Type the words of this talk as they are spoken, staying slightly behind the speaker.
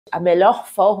A melhor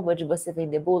forma de você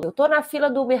vender bolo, eu tô na fila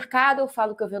do mercado, eu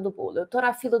falo que eu vendo bolo. Eu tô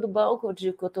na fila do banco, eu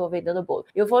digo que eu tô vendendo bolo.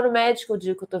 Eu vou no médico, eu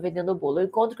digo que eu tô vendendo bolo. Eu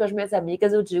encontro com as minhas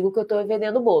amigas, eu digo que eu tô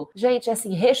vendendo bolo. Gente,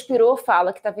 assim, respirou,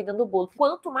 fala que tá vendendo bolo.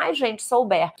 Quanto mais gente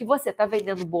souber que você tá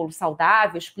vendendo bolo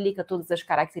saudável, explica todas as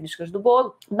características do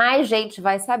bolo, mais gente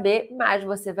vai saber, mais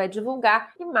você vai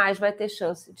divulgar e mais vai ter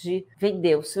chance de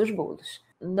vender os seus bolos.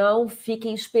 Não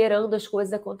fiquem esperando as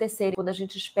coisas acontecerem. Quando a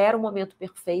gente espera o momento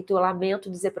perfeito, eu lamento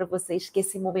dizer para vocês que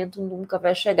esse momento nunca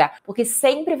vai chegar, porque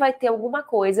sempre vai ter alguma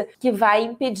coisa que vai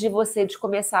impedir você de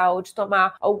começar ou de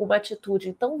tomar alguma atitude.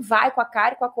 Então vai com a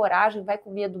cara e com a coragem, vai com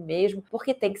medo mesmo,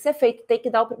 porque tem que ser feito, tem que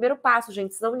dar o primeiro passo,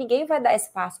 gente, senão ninguém vai dar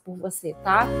esse passo por você,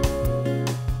 tá?